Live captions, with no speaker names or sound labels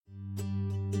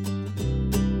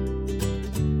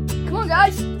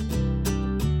guys.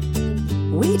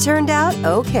 We Turned Out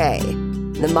Okay.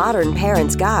 The Modern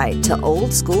Parent's Guide to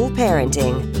Old School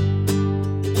Parenting.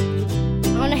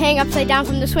 I want to hang upside down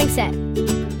from the swing set.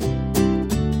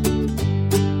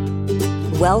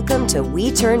 Welcome to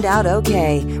We Turned Out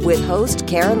Okay with host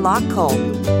Karen Locke-Cole.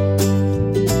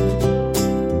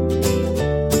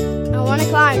 I want to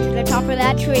climb to the top of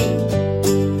that tree.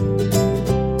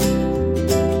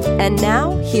 And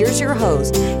now, here's your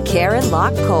host, Karen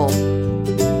Locke-Cole.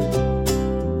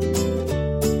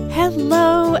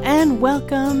 Hello and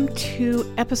welcome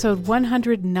to episode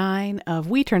 109 of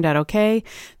We Turned Out Okay.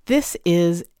 This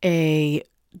is a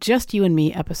just you and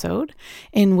me episode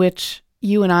in which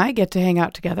you and I get to hang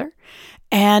out together.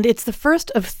 And it's the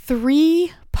first of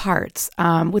 3 parts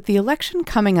with the election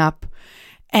coming up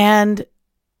and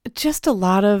just a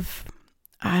lot of,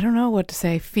 I don't know what to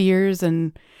say, fears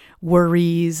and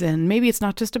worries. And maybe it's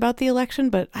not just about the election,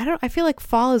 but I feel like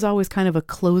fall is always kind of a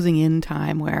closing in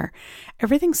time where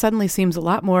everything suddenly seems a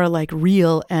lot more like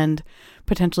real and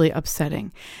potentially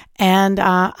upsetting. And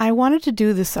I wanted to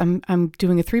do this. I'm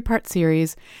doing a 3-part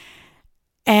series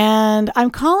and I'm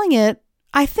calling it,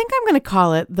 I think I'm going to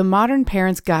call it The Modern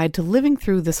Parent's Guide to Living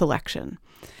Through This Election.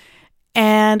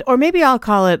 Or maybe I'll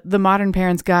call it The Modern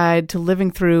Parent's Guide to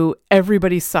Living Through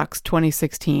Everybody Sucks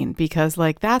 2016, because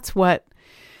those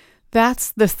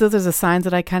are the signs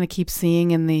that I kind of keep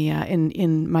seeing in the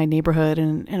in my neighborhood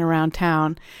and around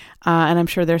town, and I'm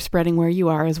sure they're spreading where you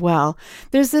are as well.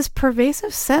 There's this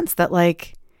pervasive sense that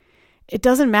it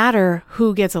doesn't matter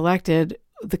who gets elected,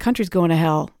 the country's going to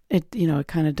hell. It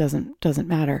kind of doesn't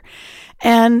matter,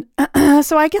 and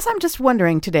so I guess I'm just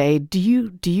wondering today, do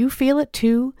you feel it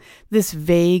too? This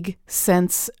vague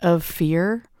sense of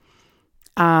fear.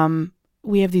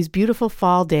 We have these beautiful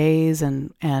fall days,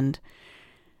 and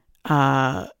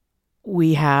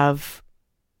we have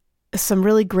some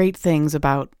really great things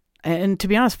about, and to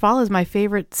be honest, fall is my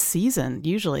favorite season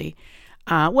usually.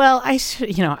 I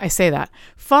say that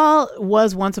fall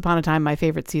was once upon a time my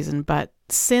favorite season, but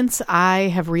since I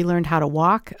have relearned how to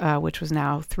walk, which was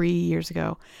now 3 years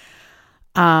ago,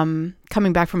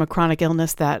 coming back from a chronic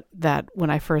illness that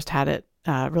when I first had it,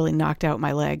 really knocked out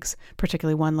my legs,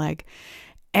 particularly one leg.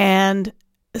 And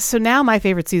so now my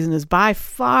favorite season is by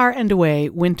far and away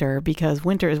winter, because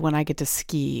winter is when I get to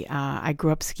ski. I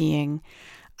grew up skiing.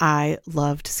 I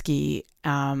love to ski.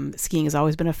 Skiing has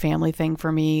always been a family thing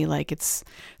for me. It's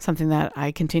something that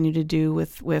I continue to do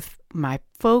with my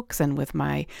folks and with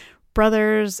my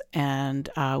brothers and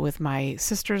with my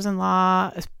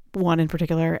sisters-in-law, one in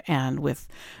particular, and with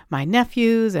my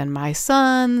nephews and my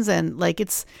sons. And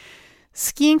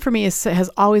skiing for me has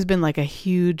always been a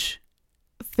huge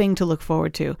thing to look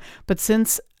forward to. But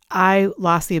since I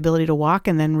lost the ability to walk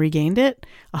and then regained it,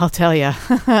 I'll tell you,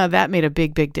 that made a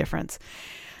big, big difference.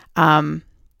 I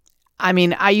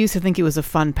used to think it was a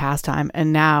fun pastime,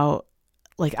 and now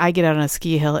I get out on a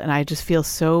ski hill and I just feel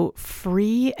so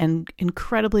free and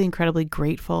incredibly, incredibly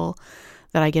grateful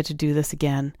that I get to do this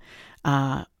again.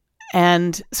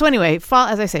 And so anyway, fall,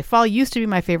 as I say, fall used to be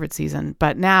my favorite season,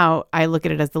 but now I look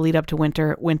at it as the lead up to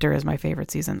winter. Winter is my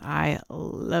favorite season. I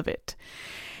love it.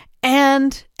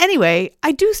 And anyway,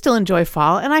 I do still enjoy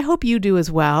fall, and I hope you do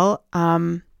as well.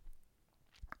 But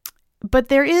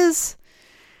there is,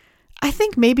 I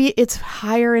think maybe it's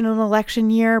higher in an election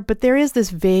year, but there is this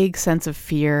vague sense of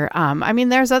fear.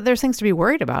 There's things to be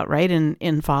worried about, right?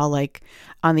 In fall,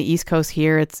 on the East Coast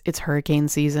here, it's hurricane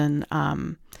season.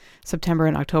 September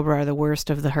and October are the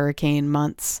worst of the hurricane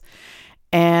months.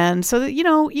 And so,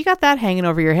 you got that hanging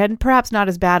over your head, and perhaps not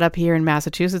as bad up here in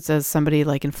Massachusetts as somebody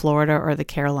in Florida or the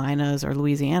Carolinas or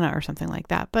Louisiana or something like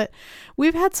that. But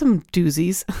we've had some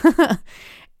doozies.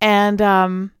 And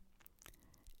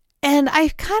I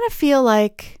kind of feel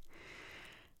like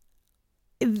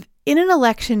in an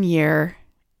election year,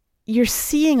 you're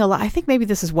seeing a lot. I think maybe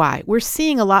this is why we're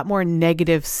seeing a lot more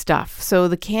negative stuff. So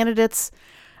the candidates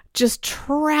just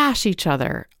trash each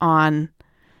other on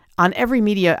every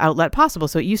media outlet possible.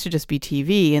 So it used to just be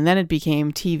TV, and then it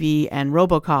became TV and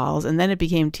robocalls, and then it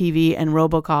became TV and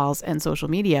robocalls and social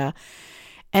media.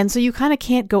 And so you kind of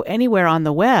can't go anywhere on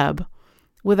the web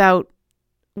without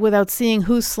seeing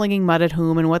who's slinging mud at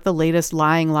whom and what the latest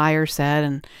lying liar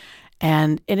said.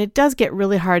 And it does get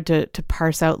really hard to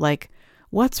parse out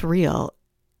what's real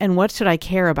and what should I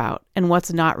care about and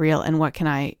what's not real and what can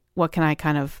I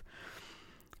kind of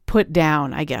put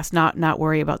down, I guess, not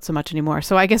worry about so much anymore.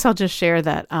 So I guess I'll just share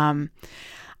that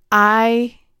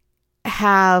I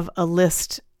have a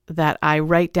list that I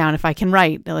write down if I can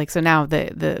write. So now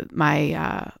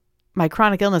my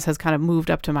chronic illness has kind of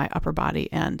moved up to my upper body,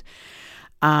 and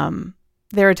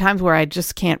there are times where I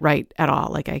just can't write at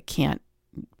all. Like I can't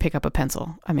pick up a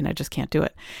pencil. I mean, I just can't do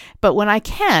it. But when I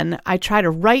can, I try to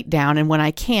write down. And when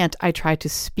I can't, I try to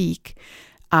speak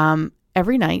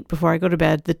every night before I go to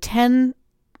bed, the 10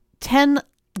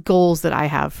 goals that I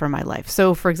have for my life.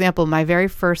 So for example, my very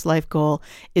first life goal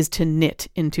is to knit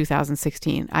in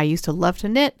 2016. I used to love to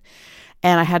knit,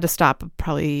 and I had to stop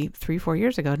probably 3-4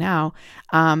 years ago now.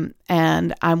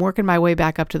 And I'm working my way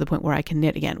back up to the point where I can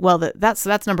knit again. Well,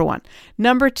 that's number one.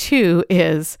 Number two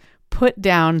is put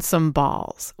down some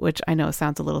balls, which I know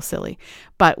sounds a little silly,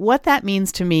 but what that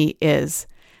means to me is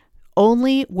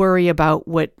only worry about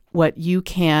what you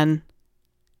can,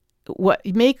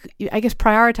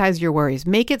 prioritize your worries.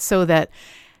 Make it so that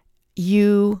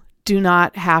you do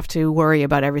not have to worry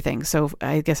about everything. So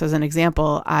I guess as an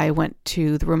example, I went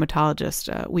to the rheumatologist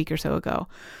a week or so ago.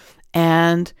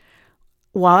 And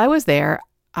while I was there,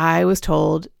 I was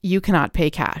told you cannot pay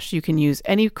cash. You can use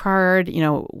any card,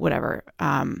 whatever.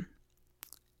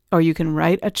 Or you can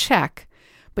write a check,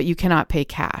 but you cannot pay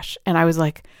cash. And I was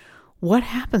like, what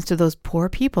happens to those poor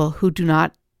people who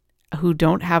don't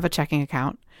have a checking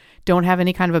account, don't have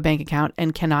any kind of a bank account,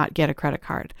 and cannot get a credit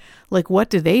card? Like, what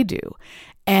do they do?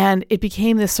 And it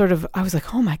became this sort of, I was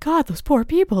like, oh my God, those poor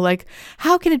people. Like,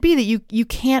 how can it be that you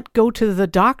can't go to the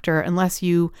doctor unless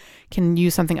you can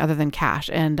use something other than cash?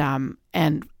 And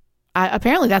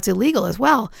apparently that's illegal as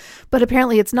well. But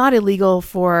apparently it's not illegal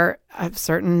for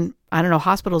certain,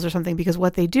 hospitals or something, because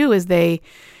what they do is they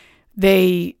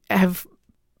have,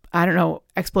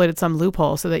 exploited some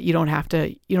loophole so that you don't have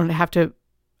to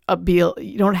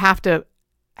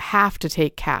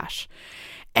take cash.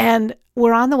 And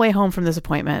we're on the way home from this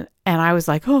appointment, and I was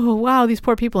like, oh, wow, these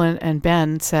poor people. And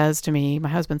Ben says to me, my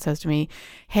husband says to me,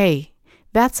 hey,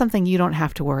 that's something you don't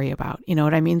have to worry about. You know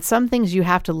what I mean? Some things you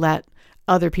have to let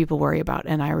other people worry about.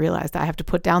 And I realized I have to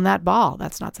put down that ball.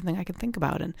 That's not something I can think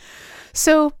about. And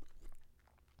so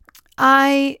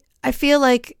I feel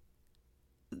like,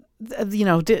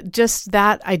 just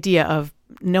that idea of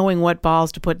knowing what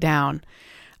balls to put down,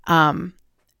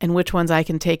 and which ones I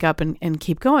can take up and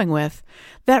keep going with,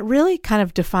 that really kind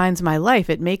of defines my life.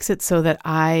 It makes it so that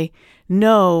I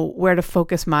know where to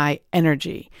focus my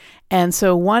energy. And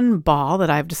so one ball that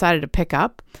I've decided to pick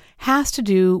up has to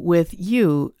do with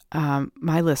you,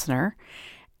 my listener,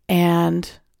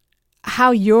 and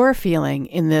how you're feeling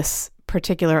in this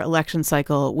particular election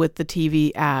cycle with the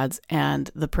TV ads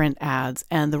and the print ads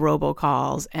and the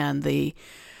robocalls and the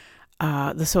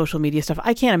social media stuff.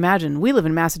 I can't imagine. We live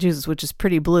in Massachusetts, which is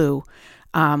pretty blue,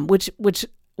 which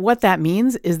what that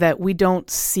means is that we don't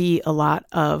see a lot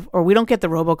of, or we don't get the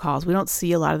robocalls. We don't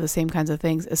see a lot of the same kinds of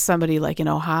things as somebody like in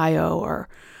Ohio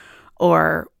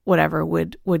or whatever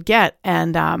would get.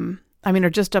 And or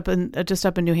just up in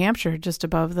New Hampshire, just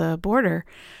above the border.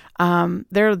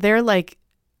 They're like,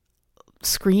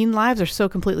 screen lives are so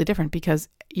completely different because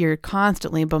you're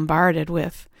constantly bombarded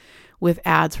with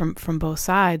ads from both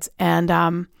sides. And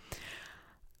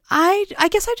I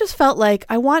guess I just felt like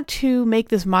I want to make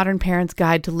this Modern Parents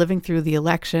Guide to Living Through the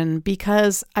Election,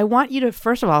 because I want you to,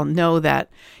 first of all, know that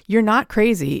you're not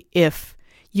crazy if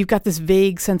you've got this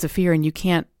vague sense of fear and you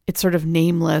can't, it's sort of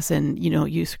nameless, and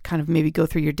you kind of maybe go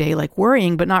through your day like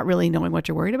worrying but not really knowing what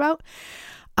you're worried about.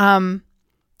 And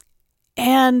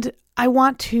I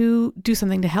want to do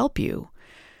something to help you,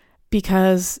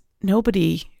 because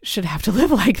nobody should have to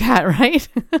live like that, right?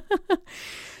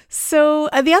 So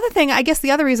the other thing, I guess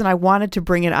the other reason I wanted to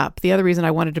bring it up, the other reason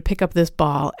I wanted to pick up this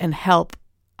ball and help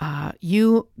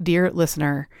you, dear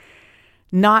listener,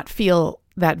 not feel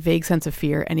that vague sense of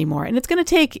fear anymore. And it's going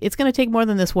to take more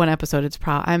than this one episode.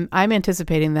 I'm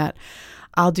anticipating that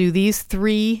I'll do these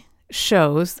 3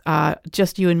 shows,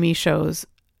 just you and me shows,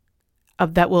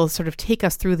 that will sort of take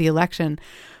us through the election.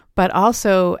 But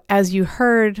also, as you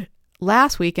heard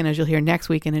last week, and as you'll hear next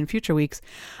week and in future weeks,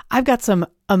 I've got some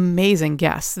amazing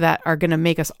guests that are going to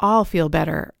make us all feel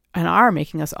better, and are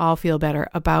making us all feel better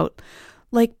about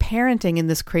like parenting in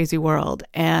this crazy world,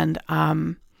 and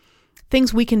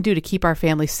things we can do to keep our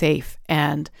family safe,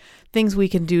 and things we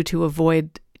can do to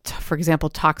avoid, for example,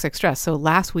 toxic stress. So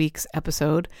last week's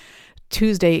episode,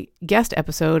 Tuesday guest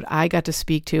episode, I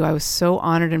was so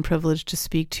honored and privileged to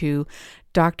speak to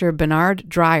Dr. Bernard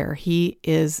Dreyer. He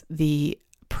is the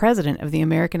president of the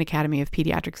American Academy of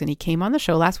Pediatrics, and he came on the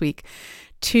show last week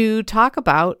to talk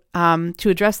about, to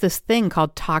address this thing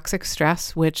called toxic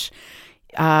stress, which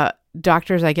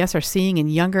doctors, I guess, are seeing in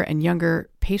younger and younger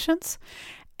patients.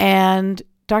 And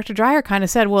Dr. Dreyer kind of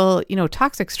said, well,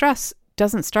 toxic stress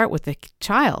doesn't start with the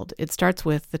child. It starts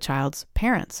with the child's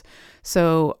parents.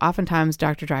 So oftentimes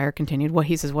Dr. Dreyer continued,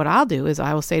 he says, what I'll do is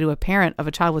I will say to a parent of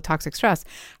a child with toxic stress,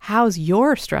 how's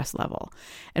your stress level?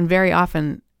 And very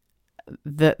often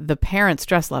the parent's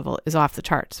stress level is off the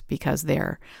charts because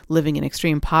they're living in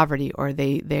extreme poverty, or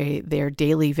they're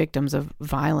daily victims of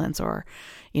violence, or,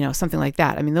 something like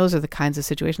that. I mean, those are the kinds of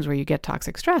situations where you get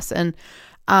toxic stress. And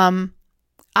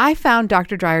I found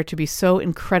Dr. Dreyer to be so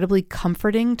incredibly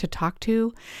comforting to talk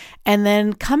to. And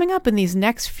then coming up in these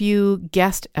next few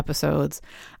guest episodes,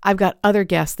 I've got other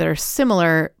guests that are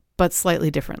similar but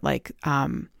slightly different.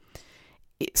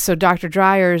 So Dr.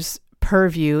 Dreyer's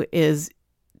purview is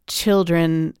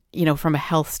children, from a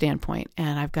health standpoint.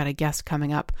 And I've got a guest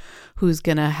coming up who's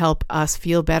going to help us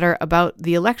feel better about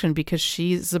the election, because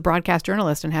she's a broadcast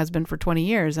journalist and has been for 20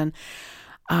 years. And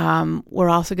we're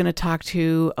also going to talk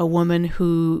to a woman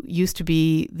who used to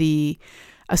be the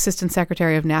Assistant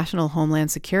Secretary of National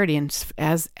Homeland Security. And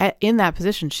in that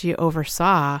position, she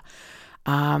oversaw,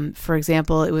 for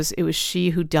example, it was she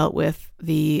who dealt with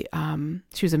she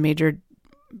was a major,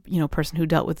 person who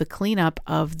dealt with the cleanup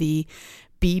of the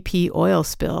BP oil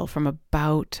spill from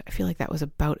I feel like that was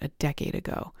about a decade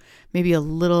ago, maybe a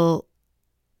little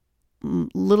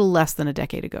less than a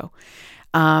decade ago.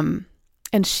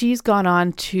 And she's gone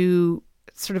on to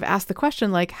sort of ask the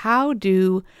question, how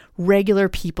do regular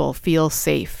people feel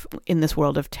safe in this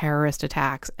world of terrorist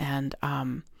attacks and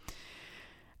all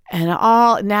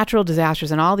natural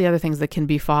disasters and all the other things that can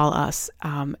befall us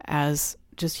as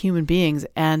just human beings.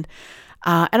 And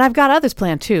I've got others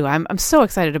planned too. I'm so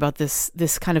excited about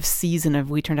this kind of season of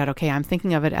We Turned Out Okay. I'm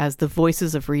thinking of it as the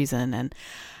voices of reason, and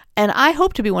I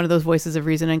hope to be one of those voices of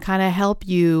reason and kind of help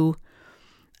you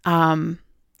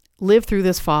live through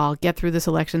this fall, get through this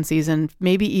election season,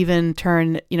 maybe even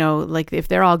turn, if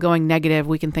they're all going negative,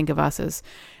 we can think of us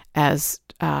as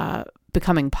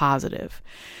becoming positive.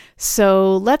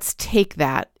 So let's take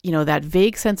that, that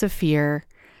vague sense of fear,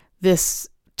 this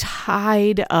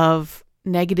tide of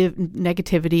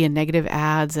negativity and negative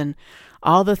ads and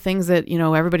all the things that,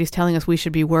 everybody's telling us we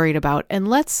should be worried about. And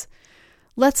let's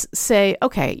say,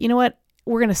 okay, you know what?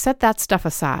 We're going to set that stuff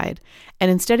aside.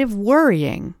 And instead of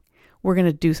worrying, we're going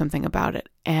to do something about it.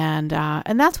 And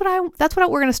that's what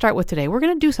we're going to start with today. We're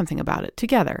going to do something about it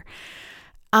together.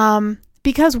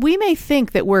 Because we may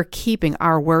think that we're keeping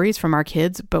our worries from our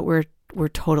kids, but we're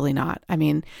totally not. I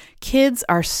mean, kids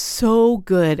are so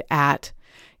good at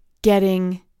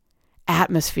getting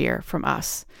atmosphere from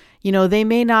us. You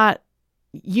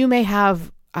may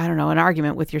have, I don't know, an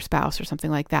argument with your spouse or something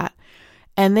like that.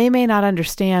 And they may not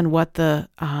understand what the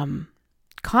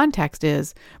context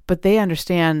is, but they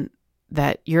understand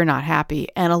that you're not happy.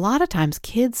 And a lot of times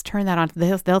kids turn that on.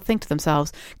 They'll think to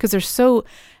themselves, because they're so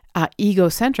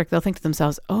egocentric, they'll think to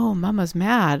themselves, oh, mama's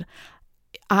mad.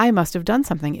 I must have done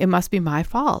something. It must be my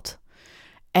fault.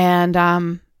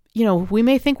 And, we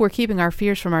may think we're keeping our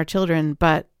fears from our children,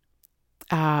 but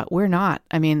we're not.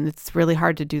 I mean, it's really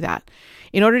hard to do that.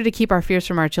 In order to keep our fears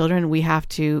from our children, we have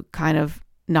to kind of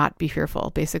not be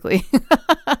fearful, basically.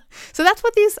 So that's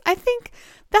what these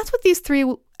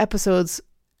 3 episodes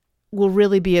will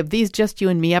really be, of these Just You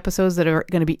and Me episodes that are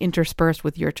going to be interspersed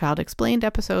with Your Child Explained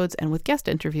episodes and with guest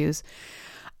interviews.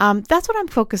 That's what I'm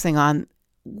focusing on.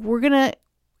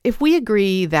 If we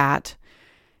agree that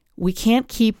we can't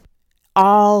keep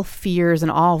all fears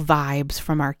and all vibes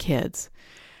from our kids,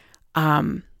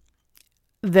 then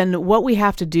what we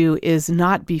have to do is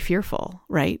not be fearful,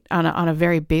 right? On a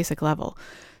very basic level.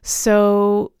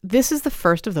 So this is the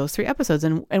first of those 3 episodes.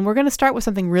 And we're going to start with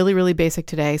something really, really basic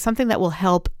today, something that will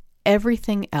help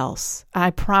everything else.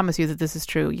 I promise you that this is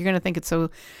true. You're going to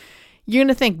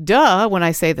think, duh, when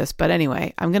I say this. But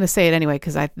anyway, I'm going to say it anyway,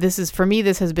 because for me,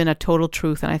 this has been a total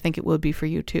truth. And I think it will be for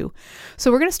you too.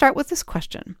 So we're going to start with this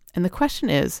question. And the question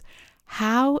is,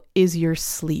 how is your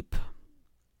sleep?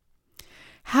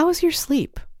 How is your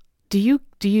sleep? Do you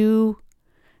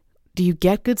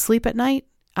get good sleep at night?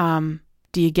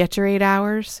 Do you get your 8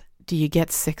 hours? Do you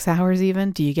get 6 hours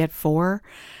even? Do you get 4?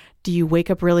 Do you wake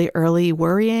up really early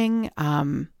worrying?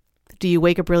 Do you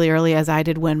wake up really early, as I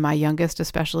did when my youngest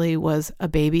especially was a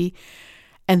baby,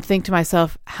 and think to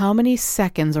myself, how many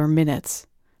seconds or minutes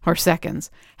or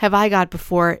seconds have I got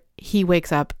before he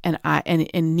wakes up and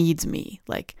needs me?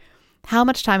 Like, how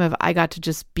much time have I got to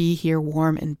just be here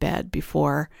warm in bed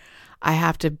before I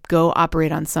have to go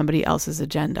operate on somebody else's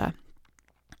agenda?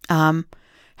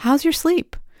 How's your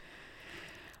sleep?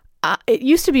 It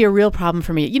used to be a real problem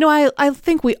for me. I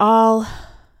think we all,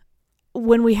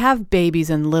 when we have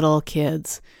babies and little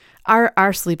kids,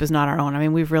 our sleep is not our own. I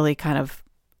mean, we've really kind of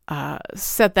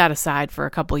set that aside for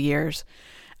a couple years.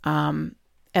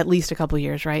 at least a couple of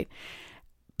years, right?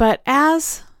 But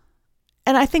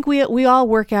and I think we all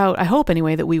work out, I hope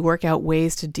anyway, that we work out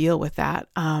ways to deal with that.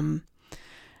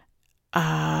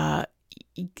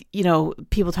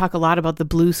 People talk a lot about the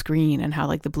blue screen and how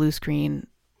like the blue screen,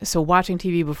 so watching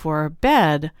TV before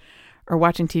bed or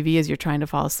watching TV as you're trying to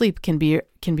fall asleep can be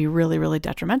really, really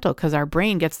detrimental because our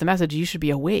brain gets the message you should be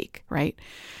awake, right?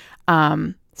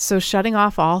 So shutting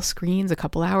off all screens a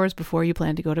couple hours before you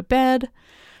plan to go to bed,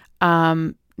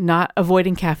 not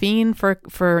avoiding caffeine for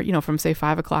from say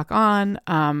 5 o'clock on.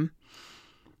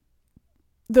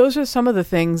 Those are some of the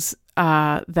things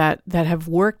that have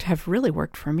really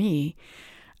worked for me.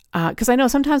 Because I know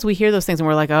sometimes we hear those things and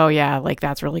we're like, oh yeah, like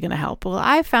that's really going to help. Well,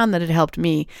 I found that it helped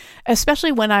me,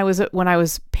 especially when I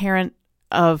was parent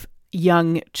of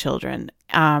young children,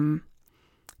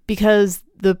 because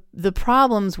the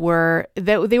problems were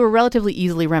that they were relatively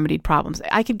easily remedied problems.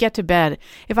 I could get to bed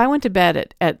if I went to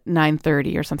bed at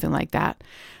 9:30 or something like that.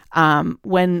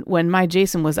 When my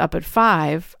Jason was up at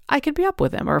 5, I could be up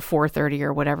with him, or 4:30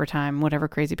 or whatever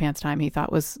crazy pants time he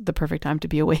thought was the perfect time to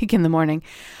be awake in the morning.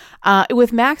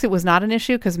 With Max, it was not an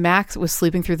issue because Max was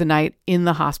sleeping through the night in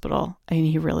the hospital. I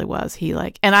mean, he really was.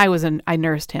 And I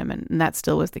nursed him, and that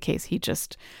still was the case.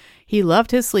 He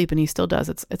loved his sleep, and he still does.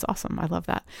 It's awesome. I love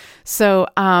that. So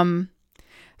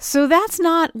that's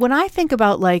not, when I think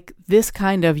about like this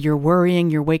kind of you're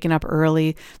worrying, you're waking up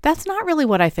early, that's not really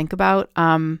what I think about.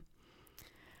 And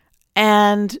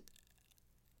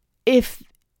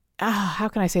how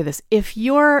can I say this? If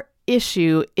your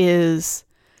issue is,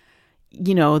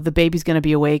 the baby's going to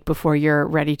be awake before you're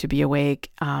ready to be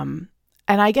awake. And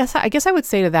I guess I would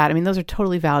say to that, I mean, those are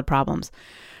totally valid problems.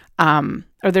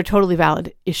 Or they're totally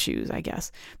valid issues, I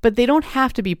guess. But they don't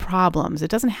have to be problems.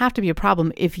 It doesn't have to be a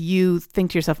problem if you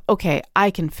think to yourself, okay, I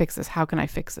can fix this. How can I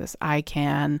fix this? I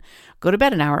can go to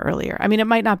bed an hour earlier. I mean, it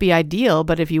might not be ideal,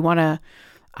 but if you want to,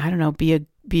 I don't know, be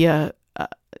a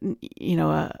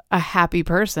happy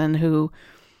person who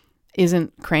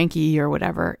isn't cranky or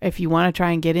whatever, if you want to try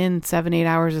and get in 7-8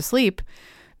 hours of sleep,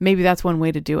 maybe that's one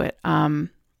way to do it.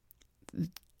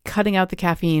 Cutting out the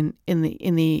caffeine in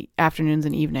the afternoons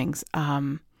and evenings,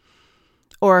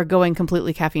 or going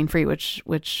completely caffeine free, which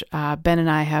Ben and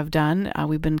I have done.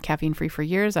 We've been caffeine free for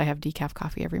years. I have decaf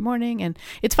coffee every morning, and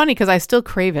it's funny because I still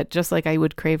crave it, just like I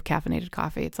would crave caffeinated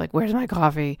coffee. It's like, where's my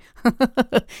coffee?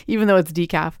 Even though it's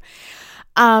decaf.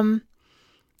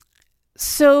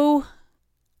 So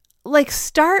like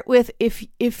start with,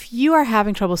 if you are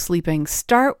having trouble sleeping,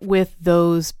 start with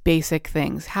those basic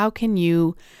things. How can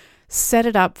you set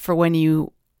it up for when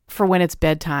it's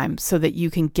bedtime so that you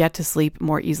can get to sleep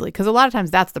more easily? Because a lot of times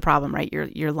that's the problem, right?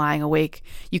 You're lying awake,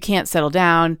 you can't settle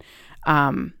down.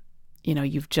 You've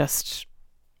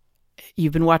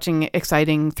been watching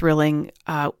exciting, thrilling,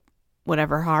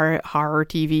 whatever horror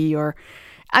TV, or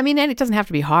I mean, and it doesn't have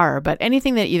to be horror, but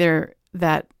anything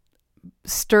that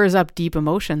stirs up deep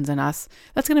emotions in us,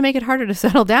 that's going to make it harder to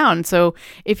settle down. So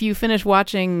if you finish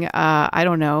watching, I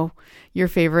don't know, your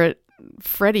favorite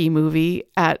Freddy movie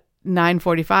at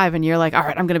 9:45 and you're like, all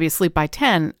right, I'm going to be asleep by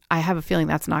 10, I have a feeling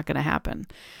that's not going to happen.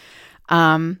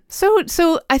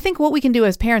 So I think what we can do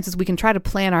as parents is we can try to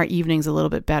plan our evenings a little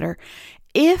bit better.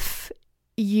 If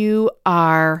you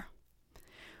are,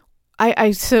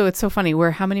 so it's so funny. We're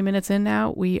how many minutes in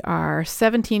now? We are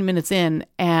 17 minutes in,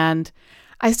 and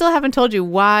I still haven't told you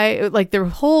why, like the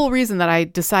whole reason that I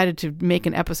decided to make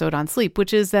an episode on sleep,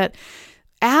 which is that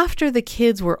after the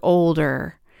kids were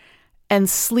older and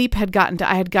sleep I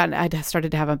had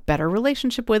started to have a better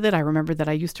relationship with it. I remembered that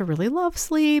I used to really love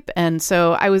sleep. And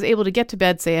so I was able to get to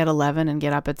bed, say at 11 and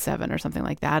get up at 7 or something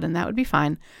like that. And that would be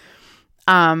fine.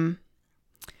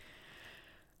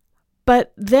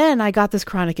 But then I got this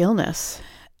chronic illness.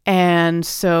 And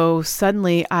so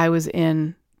suddenly I was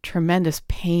in tremendous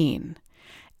pain.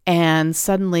 And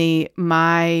suddenly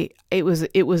it was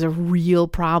a real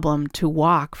problem to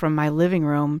walk from my living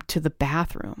room to the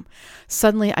bathroom.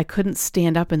 Suddenly I couldn't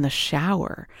stand up in the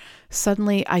shower.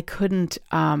 Suddenly I couldn't,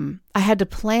 I had to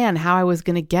plan how I was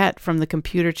going to get from the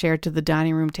computer chair to the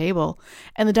dining room table.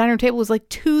 And the dining room table was like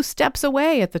 2 steps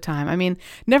away at the time. I mean,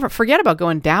 never forget about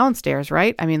going downstairs,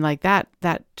 right? I mean, like that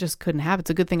just couldn't happen. It's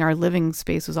a good thing our living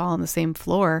space was all on the same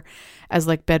floor as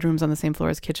like bedrooms on the same floor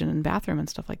as kitchen and bathroom and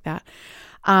stuff like that.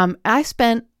 I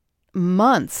spent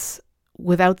months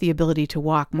without the ability to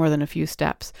walk more than a few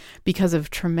steps because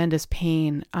of tremendous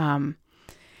pain.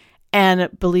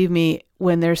 And believe me,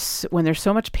 when there's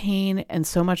so much pain and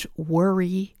so much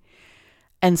worry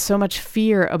and so much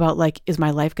fear about like, is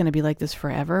my life going to be like this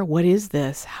forever? What is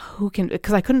this?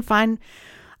 Because I couldn't find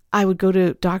I would go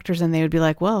to doctors and they would be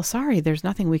like, well, sorry, there's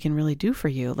nothing we can really do for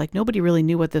you. Like nobody really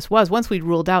knew what this was. Once we'd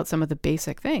ruled out some of the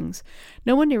basic things,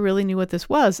 no one really knew what this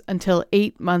was until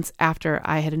 8 months after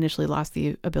I had initially lost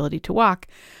the ability to walk,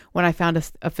 when I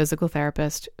found a physical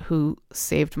therapist who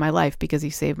saved my life because he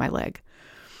saved my leg.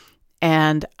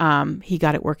 And he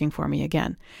got it working for me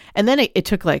again. And then it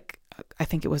took like, I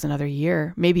think it was another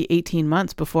year, maybe 18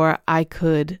 months before I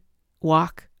could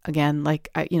walk again. Like,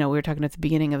 we were talking at the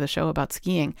beginning of the show about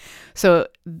skiing. So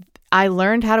I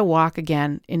learned how to walk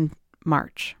again in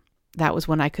March. That was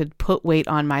when I could put weight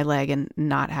on my leg and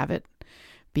not have it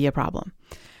be a problem.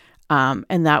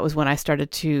 And that was when I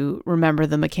started to remember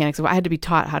the mechanics of, I had to be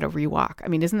taught how to rewalk. I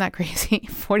mean, isn't that crazy?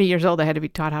 40 years old, I had to be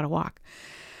taught how to walk.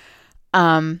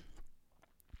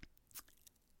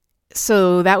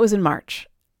 So that was in March.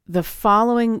 The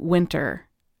following winter,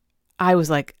 I was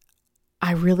like,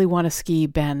 I really want to ski,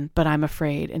 Ben, but I'm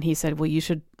afraid. And he said, well, you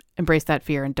should embrace that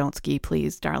fear and don't ski,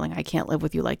 please, darling. I can't live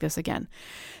with you like this again.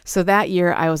 So that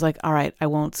year I was like, all right, I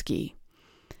won't ski.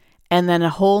 And then a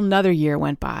whole nother year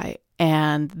went by.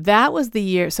 And that was the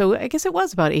year. So I guess it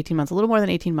was about 18 months, a little more than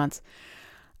 18 months.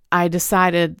 I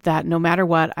decided that no matter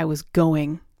what, I was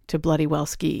going to bloody well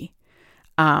ski.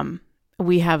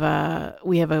 We have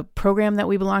a program that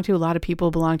we belong to. A lot of people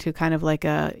belong to, kind of like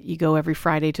you go every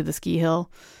Friday to the ski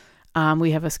hill.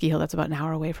 We have a ski hill that's about an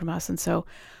hour away from us. And so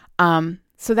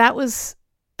that was,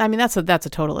 I mean, that's a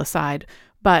total aside,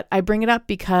 but I bring it up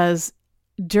because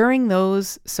during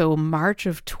those, so March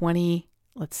of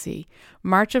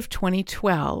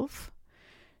 2012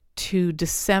 to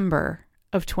December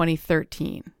of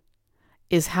 2013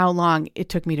 is how long it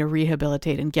took me to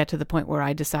rehabilitate and get to the point where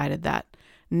I decided that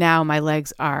now my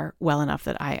legs are well enough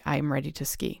that I'm ready to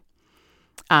ski.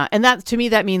 And that, to me,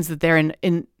 that means that they're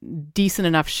in decent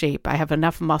enough shape. I have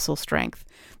enough muscle strength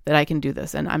that I can do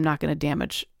this, and I'm not going to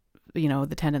damage,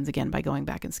 the tendons again by going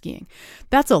back and skiing.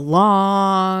 That's a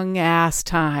long ass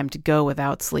time to go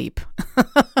without sleep.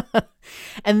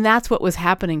 And that's what was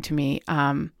happening to me.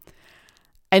 And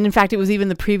in fact, it was even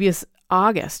the previous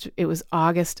August. It was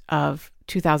August of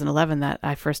 2011 that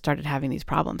I first started having these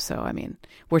problems. So, I mean,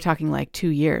 we're talking like 2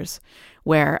 years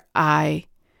where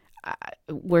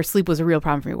sleep was a real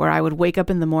problem for me, where I would wake up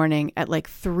in the morning at like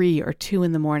 3 or 2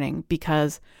 in the morning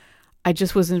because I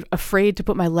just wasn't afraid to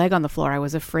put my leg on the floor. I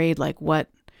was afraid like what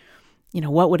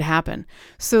would happen.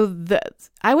 So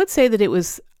I would say that it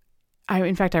was,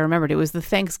 in fact, I remembered it was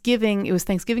Thanksgiving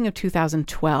of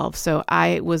 2012. So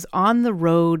I was on the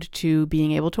road to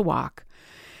being able to walk.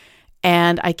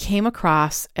 And I came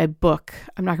across a book.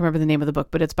 I'm not going to remember the name of the book,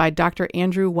 but it's by Dr.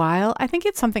 Andrew Weil. I think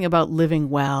it's something about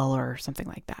living well or something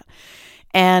like that.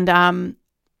 And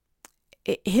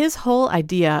his whole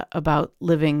idea about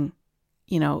living,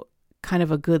 kind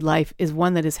of a good life is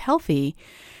one that is healthy,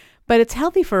 but it's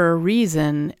healthy for a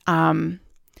reason.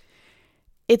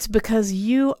 It's because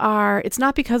it's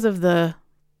not because of the,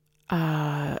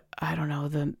 I'm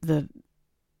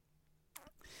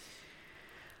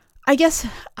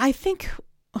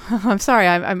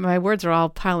sorry, my words are all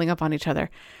piling up on each other.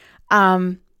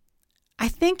 I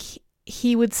think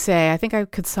he would say, I think I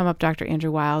could sum up Dr.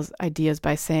 Andrew Weil's ideas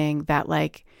by saying that,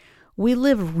 like, we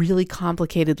live really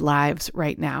complicated lives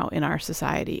right now in our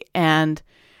society. And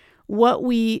what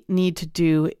we need to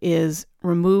do is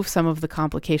remove some of the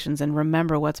complications and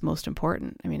remember what's most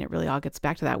important. I mean, it really all gets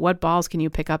back to that. What balls can you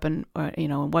pick up and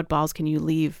what balls can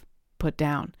you put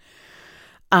down?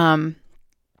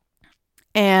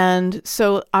 And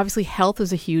so obviously health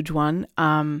is a huge one.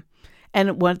 And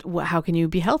how can you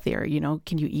be healthier?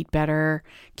 Can you eat better?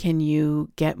 Can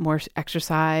you get more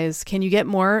exercise? Can you get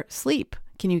more sleep?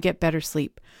 Can you get better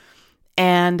sleep?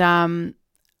 And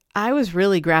I was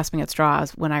really grasping at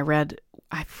straws when I read,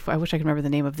 I wish I could remember the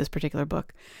name of this particular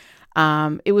book.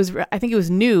 I think it was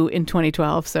new in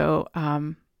 2012. So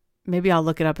maybe I'll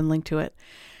look it up and link to it.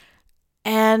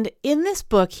 And in this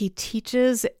book, he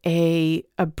teaches a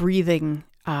breathing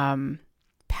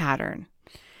pattern.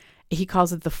 He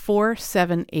calls it the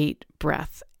 4-7-8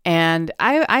 breath. And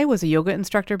I was a yoga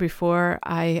instructor before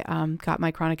I got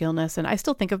my chronic illness, and I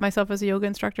still think of myself as a yoga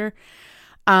instructor.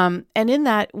 And in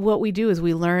that, what we do is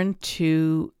we learn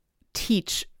to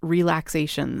teach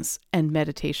relaxations and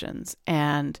meditations.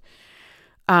 And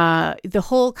the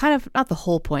whole kind of, not the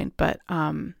whole point, but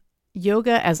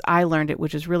yoga as I learned it,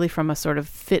 which is really from a sort of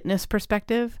fitness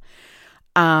perspective.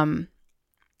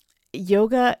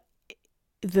 Yoga,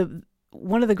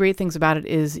 one of the great things about it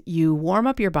is you warm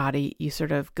up your body. You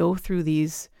sort of go through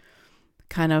these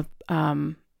kind of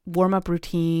warm up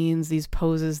routines, these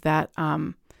poses that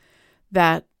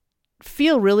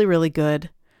feel really, really good,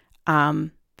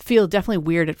 that feel definitely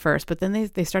weird at first, but then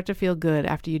they start to feel good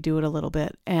after you do it a little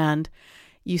bit. And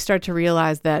you start to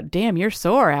realize that, damn, you're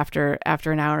sore after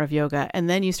an hour of yoga. And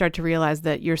then you start to realize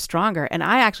that you're stronger. And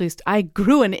I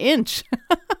grew an inch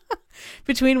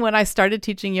between when I started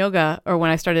teaching yoga, or when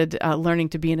I started learning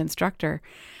to be an instructor.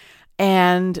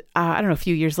 And I don't know, a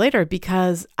few years later,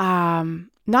 because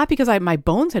not because my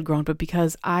bones had grown, but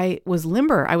because I was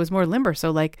limber. I was more limber. So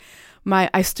like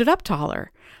I stood up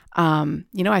taller.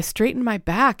 I straightened my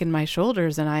back and my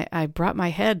shoulders, and I brought my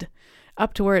head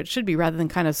up to where it should be rather than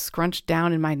kind of scrunched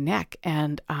down in my neck.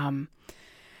 And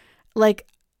like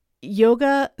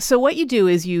yoga, so what you do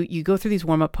is you go through these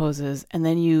warm-up poses, and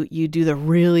then you do the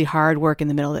really hard work in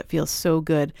the middle that feels so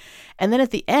good. And then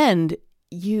at the end,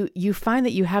 you find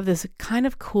that you have this kind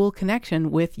of cool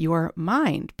connection with your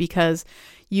mind, because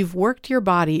you've worked your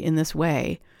body in this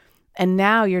way. And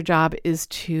now your job is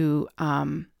to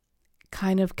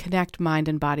kind of connect mind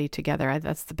and body together.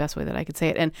 That's the best way that I could say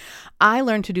it. And I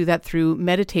learned to do that through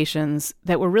meditations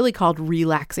that were really called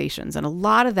relaxations. And a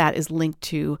lot of that is linked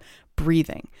to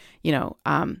breathing,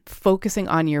 focusing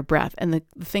on your breath. And the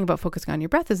thing about focusing on your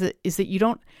breath is that you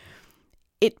don't,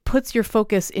 it puts your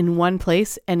focus in one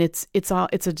place, and it's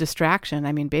a distraction.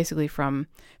 I mean, basically from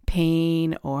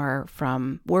pain or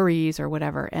from worries or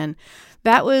whatever. And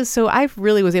so I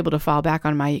really was able to fall back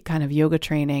on my kind of yoga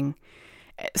training.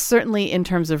 Certainly in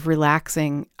terms of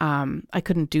relaxing, I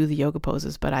couldn't do the yoga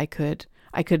poses, but I could,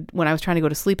 when I was trying to go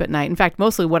to sleep at night. In fact,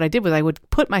 mostly what I did was I would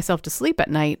put myself to sleep at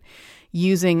night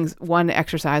using one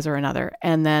exercise or another,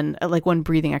 and then like one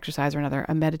breathing exercise or another,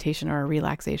 a meditation or a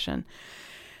relaxation.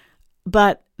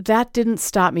 But that didn't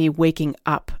stop me waking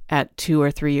up at 2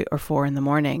 or 3 or 4 in the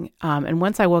morning. And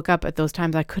once I woke up at those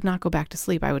times, I could not go back to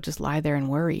sleep. I would just lie there and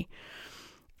worry.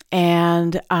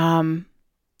 And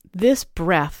this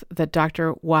breath that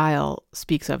Dr. Weil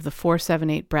speaks of, the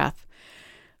 4-7-8 breath,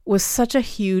 was such a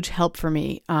huge help for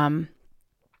me.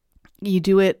 You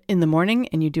do it in the morning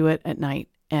and you do it at night.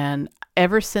 And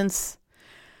ever since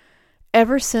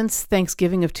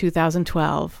Thanksgiving of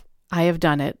 2012, I have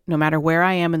done it, no matter where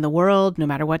I am in the world, no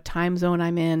matter what time zone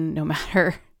I'm in, no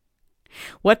matter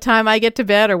what time I get to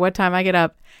bed or what time I get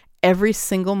up, every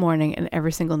single morning and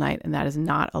every single night. And that is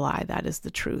not a lie. That is the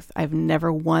truth. I've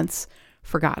never once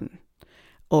forgotten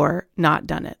or not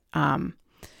done it.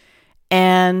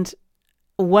 And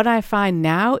what I find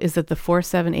now is that the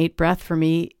 4-7-8 breath for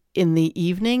me in the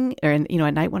evening, or at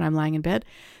night when I'm lying in bed,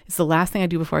 it's the last thing I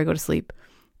do before I go to sleep.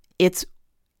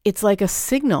 It's like a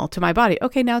signal to my body.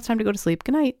 Okay, now it's time to go to sleep.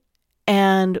 Good night.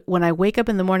 And when I wake up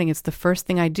in the morning, it's the first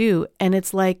thing I do. And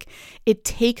it's like, it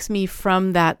takes me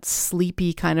from that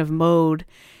sleepy kind of mode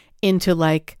into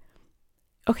like,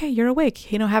 okay, you're awake,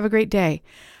 have a great day.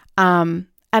 And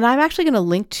I'm actually going to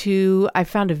link to, I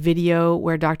found a video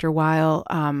where Dr. Weil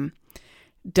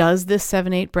does this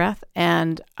 7-8 breath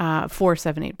and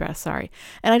 4-7-8 breath, sorry.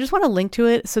 And I just want to link to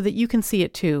it so that you can see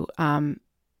it too.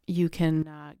 You can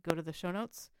go to the show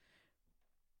notes,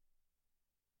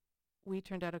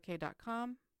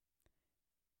 WeTurnedOutOK.com.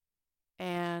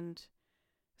 And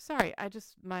sorry,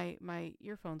 my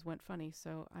earphones went funny,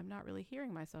 so I'm not really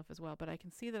hearing myself as well, but I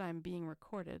can see that I'm being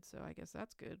recorded, so I guess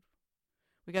that's good.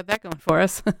 We got that going for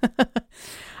us.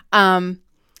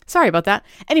 Sorry about that.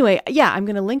 Anyway, yeah, I'm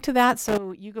going to link to that.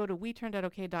 So you go to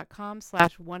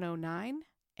WeTurnedOutOK.com/109,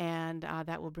 and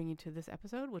that will bring you to this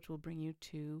episode, which will bring you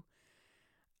to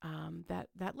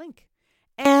that link.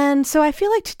 And so I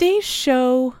feel like today's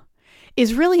show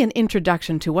is really an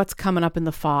introduction to what's coming up in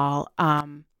the fall.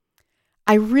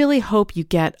 I really hope you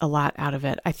get a lot out of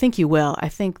it. I think you will. I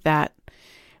think that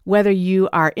whether you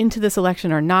are into this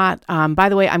election or not, by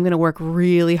the way, I'm going to work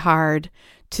really hard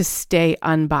to stay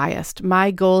unbiased. My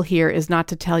goal here is not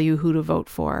to tell you who to vote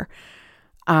for.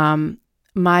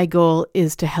 My goal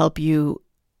is to help you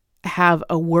have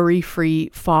a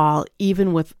worry-free fall,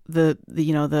 even with the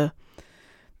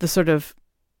sort of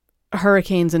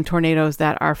hurricanes and tornadoes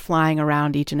that are flying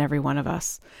around each and every one of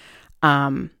us.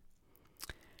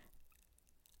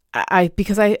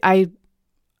 Because I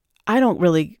don't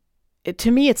really,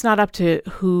 to me, it's not up to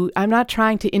who. I'm not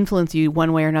trying to influence you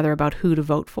one way or another about who to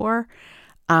vote for.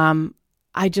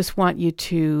 I just want you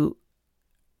to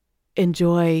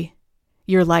enjoy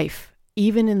your life,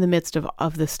 even in the midst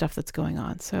of this stuff that's going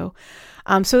on. So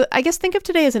I guess think of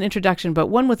today as an introduction, but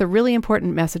one with a really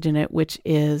important message in it, which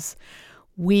is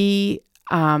if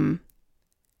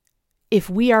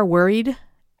we are worried,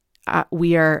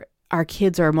 our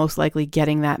kids are most likely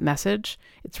getting that message.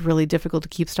 It's really difficult to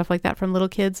keep stuff like that from little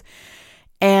kids.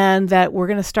 And that we're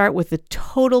going to start with the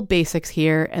total basics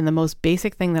here. And the most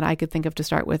basic thing that I could think of to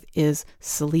start with is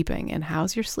sleeping. And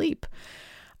how's your sleep?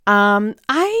 I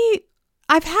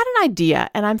I've had an idea,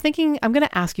 and I'm thinking I'm going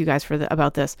to ask you guys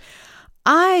about this.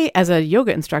 I, as a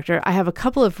yoga instructor, I have a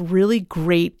couple of really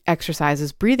great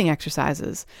exercises, breathing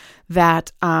exercises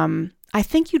that I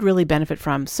think you'd really benefit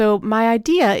from. So my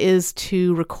idea is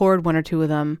to record one or two of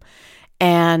them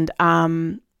and,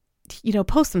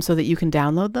 post them so that you can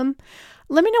download them.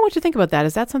 Let me know what you think about that.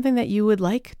 Is that something that you would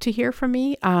like to hear from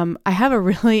me? I have a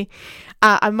really,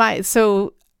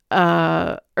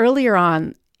 earlier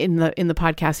on in the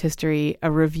podcast history,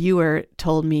 a reviewer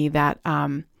told me that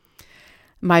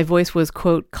my voice was,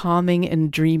 quote, calming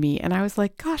and dreamy. And I was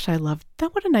like, gosh, I love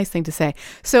that. What a nice thing to say.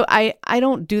 So I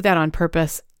don't do that on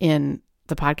purpose in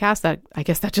the podcast. That I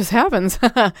guess that just happens.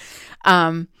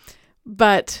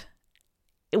 But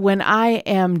when I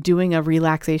am doing a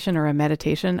relaxation or a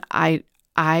meditation, I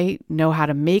know how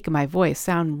to make my voice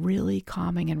sound really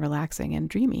calming and relaxing and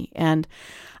dreamy. And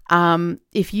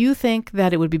if you think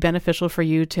that it would be beneficial for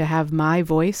you to have my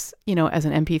voice, as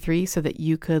an MP3 so that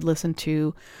you could listen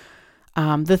to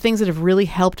the things that have really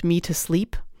helped me to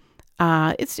sleep,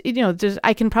 I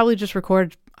can probably just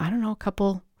record, I don't know,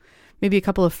 maybe a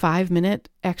couple of 5-minute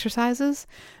exercises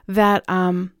that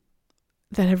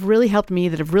have really helped me,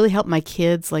 that have really helped my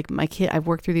kids. Like I've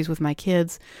worked through these with my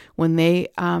kids when they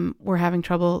were having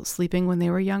trouble sleeping when they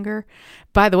were younger.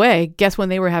 By the way, guess when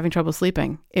they were having trouble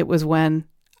sleeping? It was when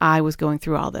I was going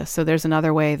through all this. So there's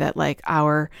another way that like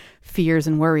our fears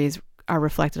and worries are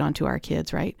reflected onto our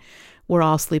kids, right? We're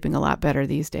all sleeping a lot better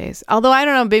these days. Although I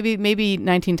don't know, maybe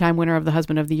 19-time winner of the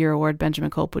Husband of the Year award, Benjamin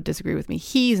Kolp, would disagree with me.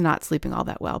 He's not sleeping all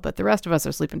that well, but the rest of us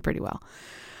are sleeping pretty well.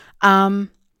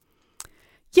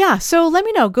 So let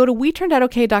me know. Go to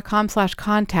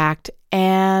WeTurnedOutOK.com/contact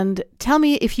and tell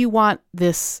me if you want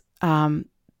this, a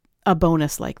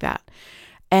bonus like that.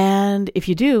 And if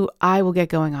you do, I will get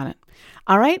going on it.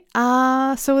 All right.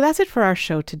 So that's it for our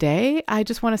show today. I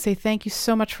just want to say thank you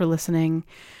so much for listening.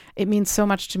 It means so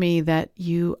much to me that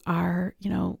you are,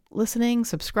 listening,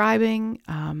 subscribing,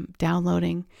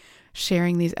 downloading,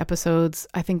 sharing these episodes.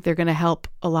 I think they're going to help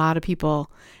a lot of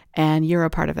people, and you're a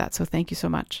part of that. So thank you so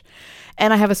much.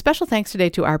 And I have a special thanks today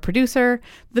to our producer,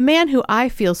 the man who I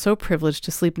feel so privileged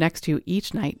to sleep next to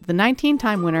each night, the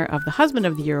 19-time winner of the Husband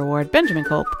of the Year award, Benjamin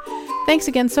Kolp. Thanks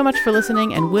again so much for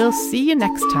listening, and we'll see you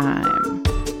next time.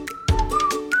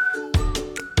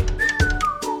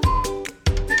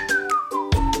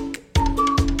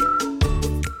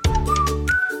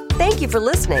 Thank you for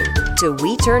listening to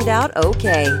We Turned Out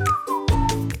Okay.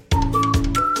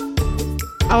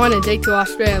 I want to take to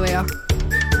Australia.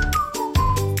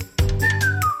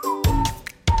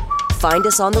 Find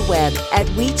us on the web at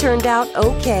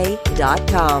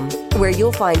WeTurnedOutOK.com, where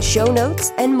you'll find show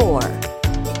notes and more.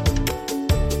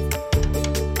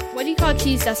 What do you call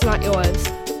cheese that's not yours?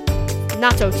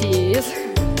 Nacho cheese.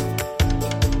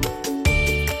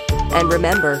 And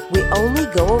remember, we only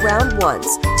go around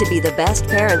once. To be the best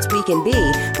parents we can be,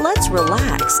 let's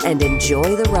relax and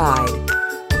enjoy the ride.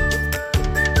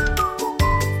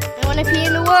 I want to pee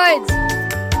in the woods.